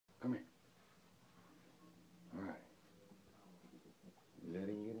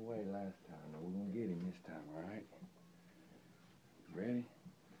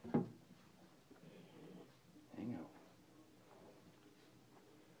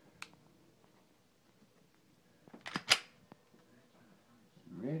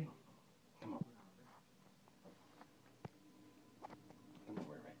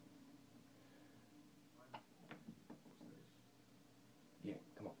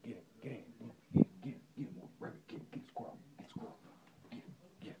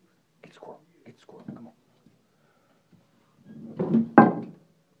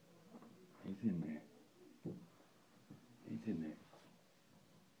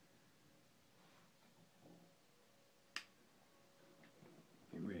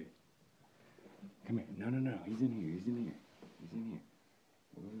He's in here. He's in here. He's in here.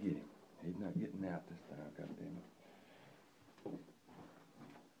 We're gonna get him. He's not getting out this time. God damn it.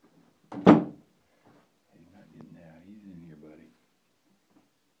 He's not getting out. He's in here, buddy.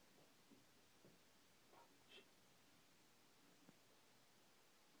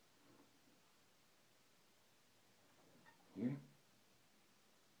 Here.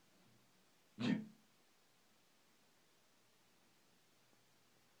 Yeah.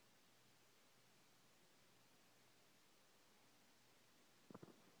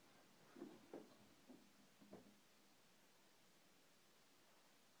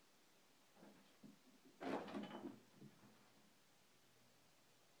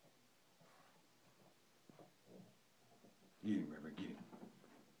 Get him, RayRay, get him.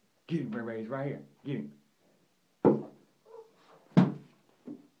 Get him, RayRay, he's right here. Get him.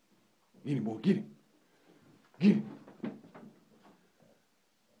 Get him, boy, get him. Get him.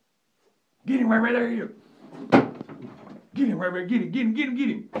 Get him, RayRay, there you go. Get him, RayRay, get him, get him, get him, get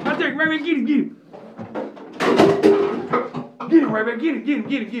him. Right there, RayRay, get him, get him. Get him, RayRay, get him, get him,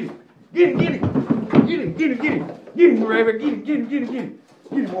 get him, get him. Get him, get him. Get him, get him, get him. Get him, RayRay, get him, get him, get him, get him.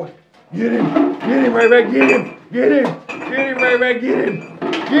 Get him, boy. Get him. Get him, RayRay, get him. Get him. Get him, RayRay, get him.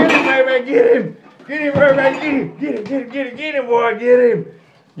 Get him, RayRay, get him. Get him, RayRay, get him. Get him, get him, get him, get him, boy, get him.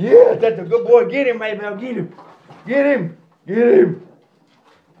 Yeah, that's a good boy. Get him, Maebell, get him. Get him. Get him.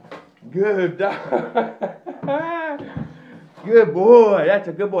 Good dog. Good boy. That's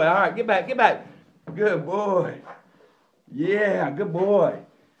a good boy. All right, get back, get back. Good boy. Yeah, good boy.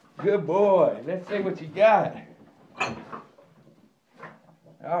 Good boy. Let's see what you got.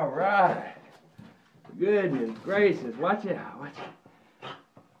 All right. Goodness gracious. Watch out. Watch out.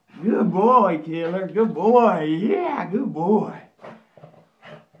 Good boy, Killer. Good boy. Yeah, good boy.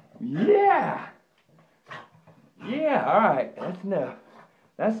 Yeah. Yeah, all right. That's enough.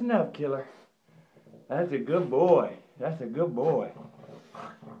 That's enough, Killer. That's a good boy. That's a good boy.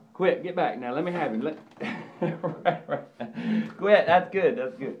 Quit. Get back now. Let me have him. Right. Quit. That's good.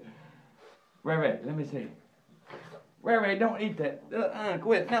 That's good. RayRay, let me see. RayRay, don't eat that.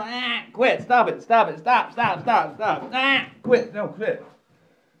 Quit. No, quit. Stop it. Stop it. Stop. Stop. Stop. Stop. Quit. No, quit.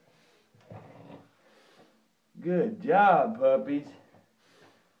 Good job, puppies.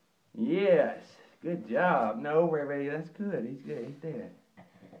 Yes. Good job. No, RayRay, that's good. He's good. He's dead.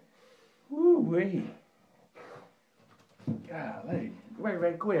 Woo-wee. Golly.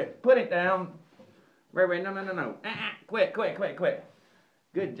 RayRay, quit. Put it down. RayRay, no. Quit.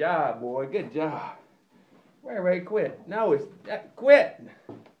 Good job, boy. Good job. RayRay, quit. No, it's... quit.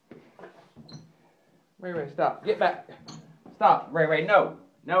 RayRay, stop. Get back. Stop. RayRay, no.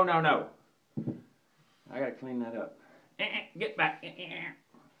 No. I gotta clean that up. Get back.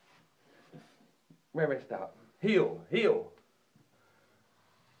 RayRay, stop. Heel.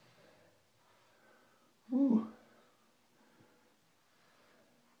 Whew.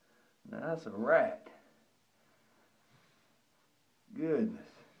 Now that's a rat. Goodness.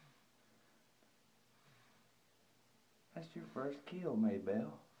 That's your first kill,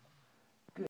 Maebell.